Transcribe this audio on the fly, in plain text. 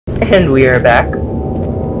And we are back.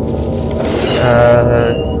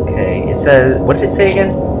 Okay, it says, what did it say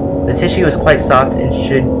again? The tissue is quite soft and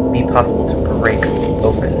should be possible to break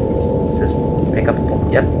open. Does this pick up?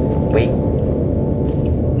 Yep. Wait.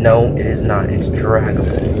 No, it is not. It's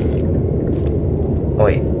draggable. Oh,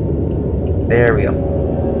 wait. There we go.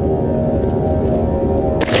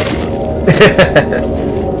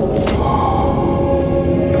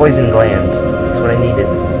 Poison gland. That's what I needed.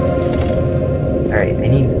 Alright,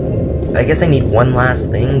 I guess I need one last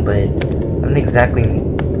thing, but I don't exactly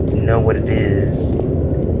know what it is.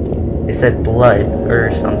 It said blood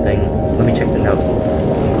or something. Let me check the note.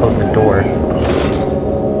 Close the door.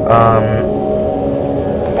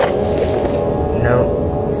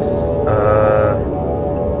 Notes.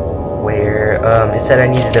 Where? It said I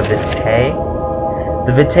needed a vitae.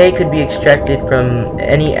 The vitae could be extracted from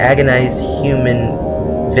any agonized human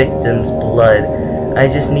victim's blood. I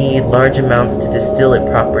just need large amounts to distill it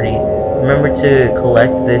properly. Remember to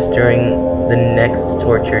collect this during the next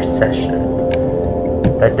torture session.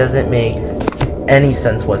 That doesn't make any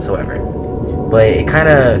sense whatsoever. But it kind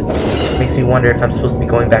of makes me wonder if I'm supposed to be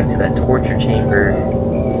going back to that torture chamber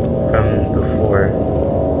from before.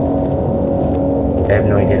 I have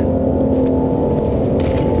no idea.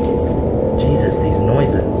 Jesus, these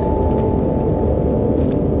noises.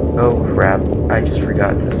 Oh crap, I just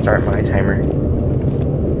forgot to start my timer.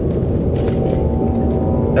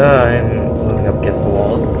 I'm moving up against the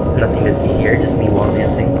wall. Nothing to see here, just me wall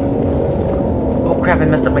dancing. Oh crap, I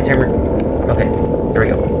messed up my timer. Okay, there we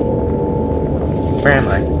go. Where am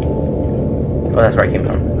I? Oh, that's where I came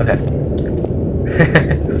from. Okay.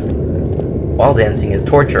 Wall dancing is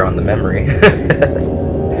torture on the memory.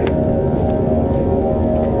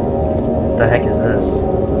 What the heck is this?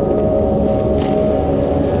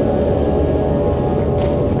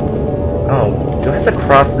 Oh, do I have to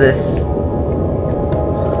cross this?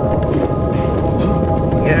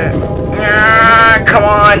 Yeah. Come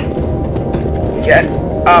on! Get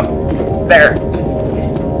up there!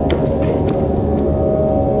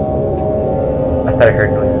 I thought I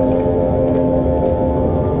heard noises.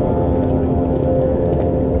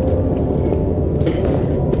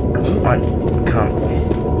 Come on, come.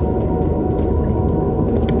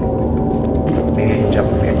 Maybe I can jump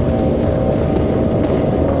from here.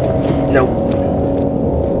 Nope.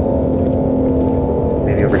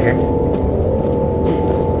 Maybe over here.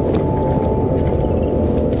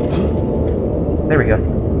 There we go.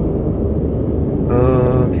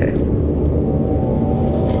 Okay.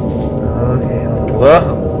 Okay. Whoa.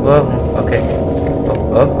 Whoa. Okay.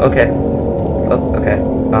 Oh, okay. Oh, okay.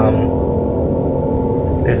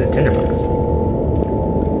 There's a tinderbox.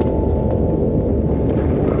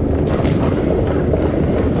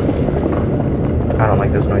 I don't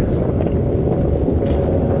like those noises.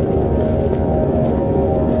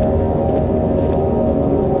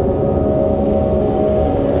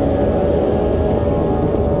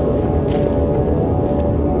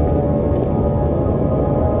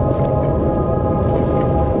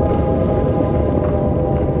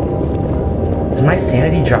 Is my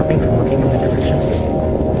sanity dropping from looking in the direction?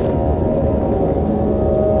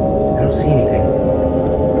 I don't see anything.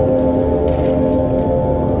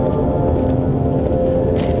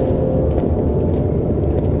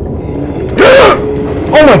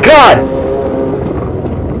 Oh my god!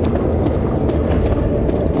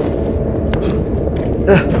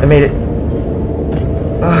 I made it.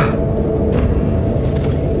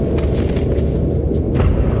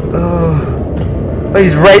 Oh,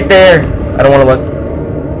 he's right there. I don't want to look.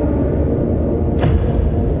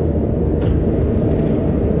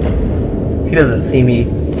 He doesn't see me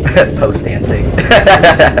post dancing.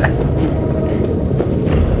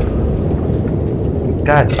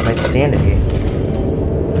 God, my sanity.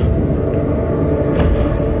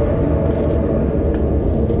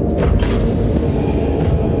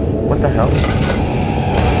 What the hell?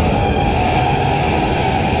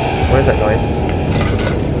 What is that noise?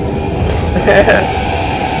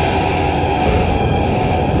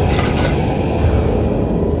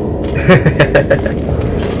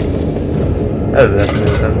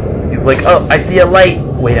 He's like, oh, I see a light.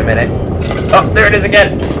 Wait a minute. Oh, there it is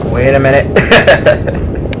again. Wait a minute.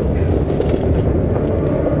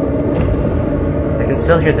 I can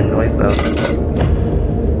still hear the noise though.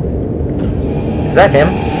 Is that him?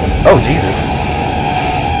 Oh, Jesus.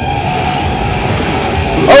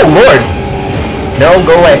 Oh, Lord. No,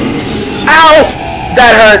 go away. Ow!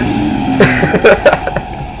 That hurt.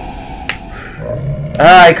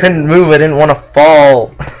 I couldn't move. I didn't want to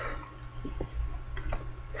fall.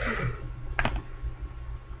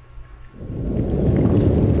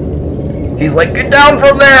 He's like, get down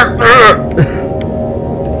from there!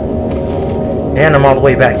 And I'm all the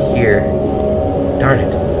way back here. Darn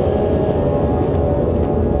it.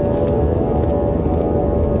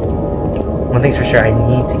 One thing's for sure, I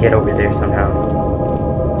need to get over there somehow.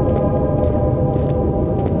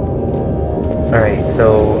 Alright,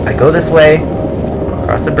 so I go this way,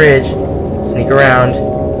 cross the bridge, sneak around.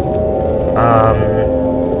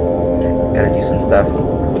 Gotta do some stuff.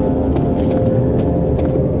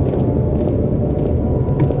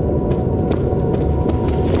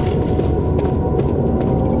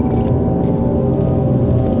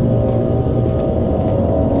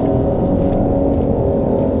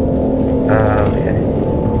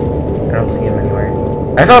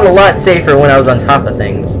 I felt a lot safer when I was on top of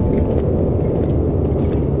things.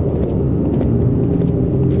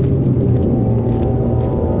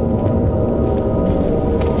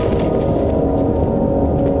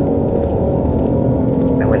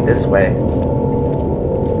 I went this way.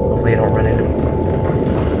 Hopefully I don't run into him.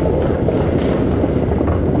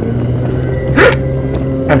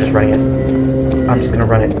 I'm just running it. I'm just gonna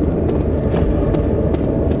run it.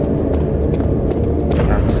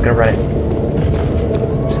 I'm just gonna run it.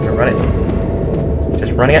 Run it.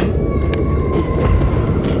 Just running it.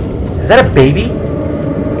 Is that a baby?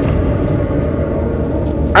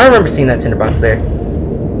 I remember seeing that tinderbox there.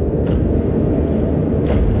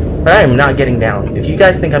 But I am not getting down. If you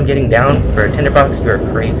guys think I'm getting down for a tinderbox, you are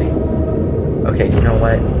crazy. Okay, you know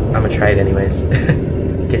what? I'm gonna try it anyways.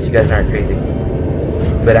 Guess you guys aren't crazy.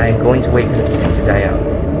 But I am going to wait for the music to die out.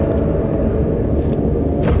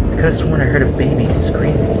 I could have sworn I heard a baby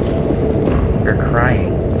screaming. Or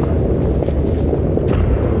crying.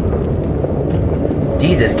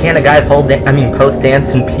 Jesus, can't a guy post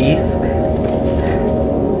dance in peace?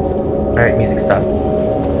 Alright, music stop.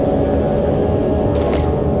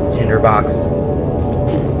 Tinderbox.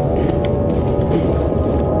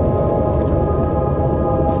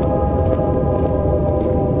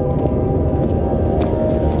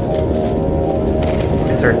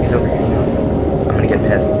 Yes, sir, he's over here. I'm gonna get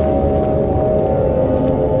pissed.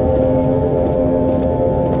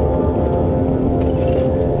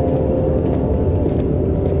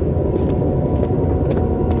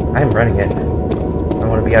 I'm running it. I don't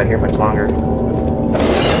want to be out here much longer.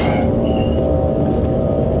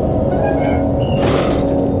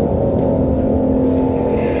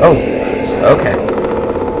 Oh, okay.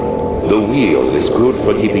 The wheel is good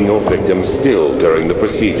for keeping your victims still during the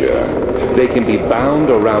procedure. They can be bound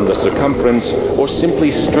around the circumference or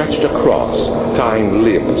simply stretched across, tying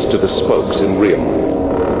limbs to the spokes and rim.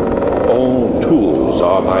 All tools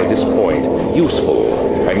are by this point useful,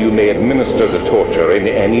 and you may administer the torture in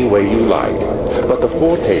any way you like. But the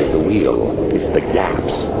forte of the wheel is the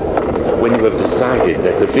gaps. When you have decided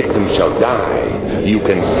that the victim shall die, you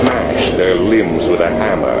can smash their limbs with a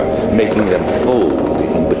hammer, making them fold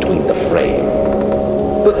in between the frame.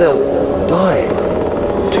 But they'll die.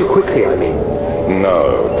 Too quickly, I mean.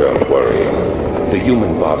 No, don't worry. The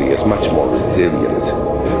human body is much more resilient.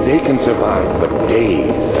 They can survive for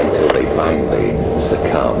days until they finally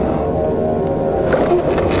succumb.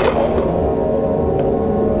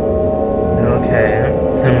 Okay,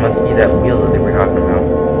 that must be that wheel that they were talking about.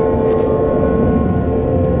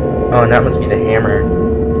 Oh, and that must be the hammer.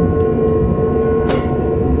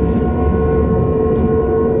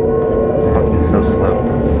 I'm walking so slow.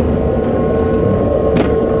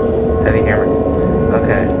 Heavy hammer.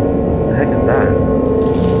 Okay. What the heck is that?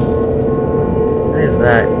 What is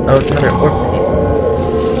that? Oh, it's another orc piece.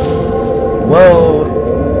 Whoa!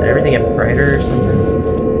 Did everything get brighter or something?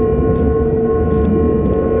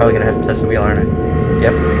 Probably gonna have to touch the wheel, aren't I?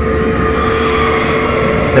 Yep.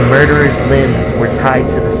 The murderer's limbs were tied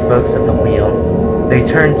to the spokes of the wheel. They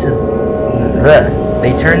turned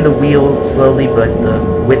the wheel slowly, but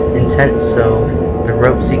with intent, so the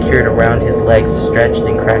rope secured around his legs stretched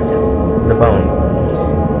and cracked the bone.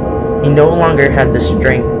 He no longer had the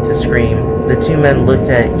strength to scream. The two men looked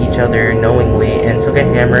at each other knowingly and took a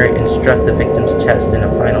hammer and struck the victim's chest in a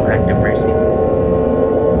final act of mercy.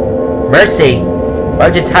 Mercy!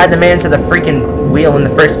 Why'd you tie the man to the freaking wheel in the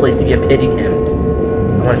first place if you pitied him?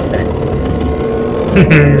 I want to spin it.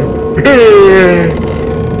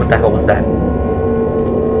 What the hell was that?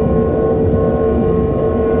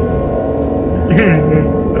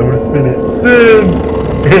 I want to spin it. Spin!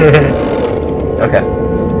 Okay.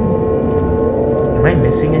 Am I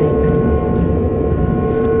missing anything?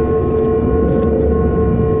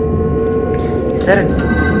 He said it.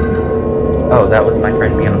 Oh, that was my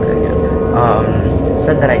friend Bianca again. It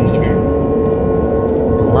said that I needed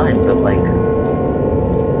blood, but like,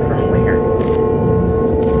 from where?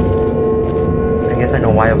 I guess I know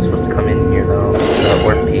why I was supposed to come in here though. The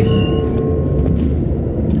orc piece.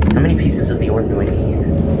 How many pieces of the ore do I need?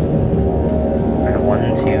 I have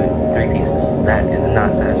 1, 2, 3 pieces. That is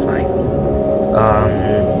not satisfying.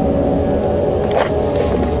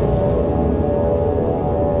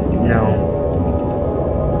 No.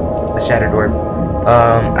 The shattered orb.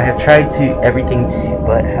 I have tried everything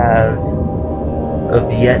but have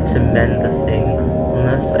yet to mend the thing,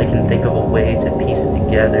 unless I can think of a way to piece it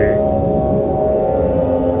together.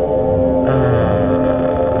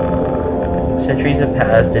 Centuries have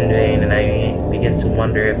passed in vain, and I begin to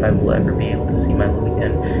wonder if I will ever be able to see my love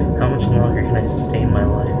again. How much longer can I sustain my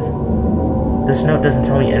life? This note doesn't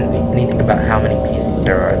tell me anything about how many pieces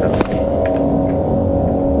there are, though.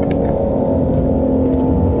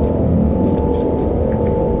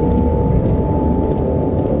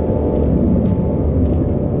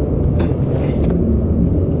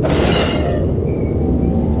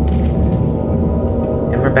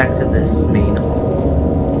 Back to this main hall.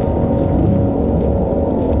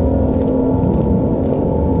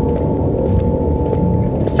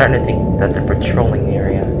 I'm starting to think that they're patrolling the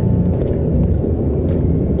area.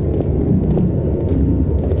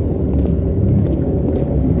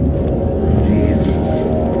 Jeez.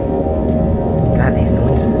 God, these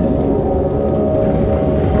noises.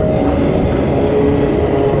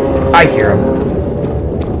 I hear them.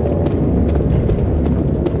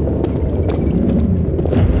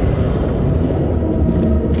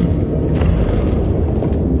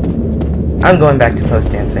 I'm going back to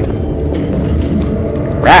post-dancing.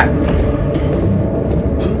 Rap!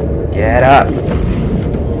 Get up!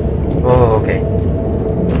 Oh, okay.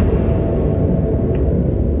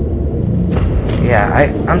 Yeah,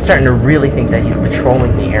 I'm starting to really think that he's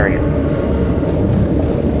patrolling the area.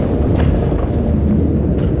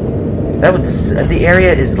 That would... the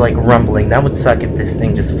area is, like, rumbling. That would suck if this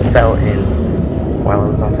thing just fell in while I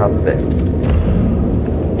was on top of it.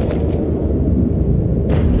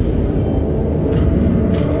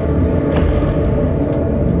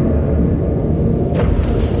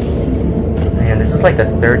 This is like the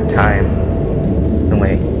 3rd time. No,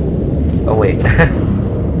 wait. Oh, wait.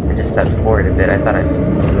 I just stepped forward a bit. I thought I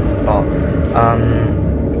was going to fall.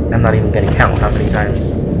 I'm not even going to count how many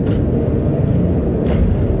times.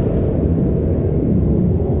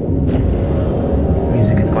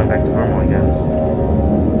 Music is going back to normal, I guess.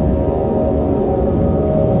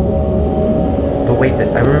 But wait,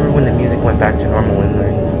 I remember when the music went back to normal and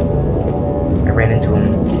then I ran into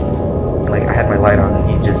him. Like, I had my light on and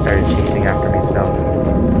he just started chasing after me, so...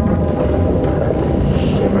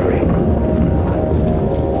 Shimmery.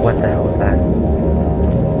 What the hell was that?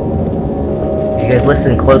 If you guys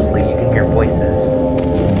listen closely, you can hear voices.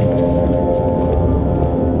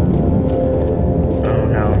 Oh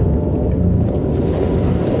no.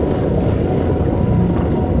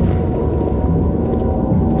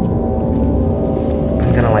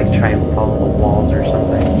 I'm gonna, like, try and follow the walls or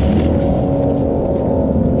something.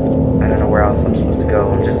 Where else I'm supposed to go.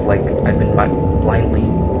 I'm just like, I've been blindly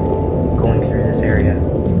going through this area.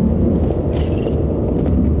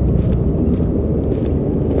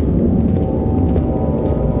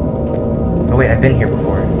 Oh wait, I've been here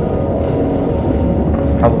before.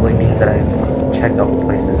 Probably means that I've checked all the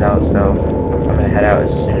places out, so I'm gonna head out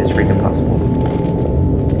as soon as freaking possible.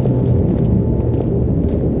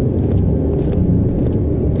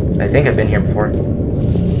 I think I've been here before.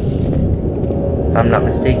 If I'm not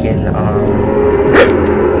mistaken,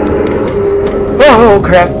 oh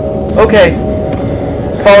crap! Okay.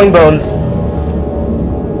 Falling bones.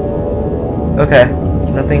 Okay.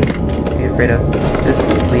 Nothing to be afraid of. Just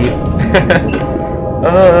leave.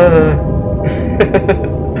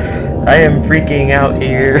 I am freaking out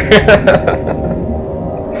here.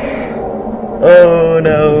 Oh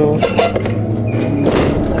no.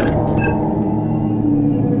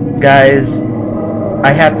 Guys,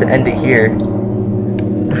 I have to end it here.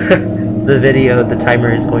 The video, the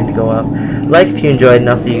timer is going to go off. Like if you enjoyed, and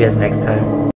I'll see you guys next time.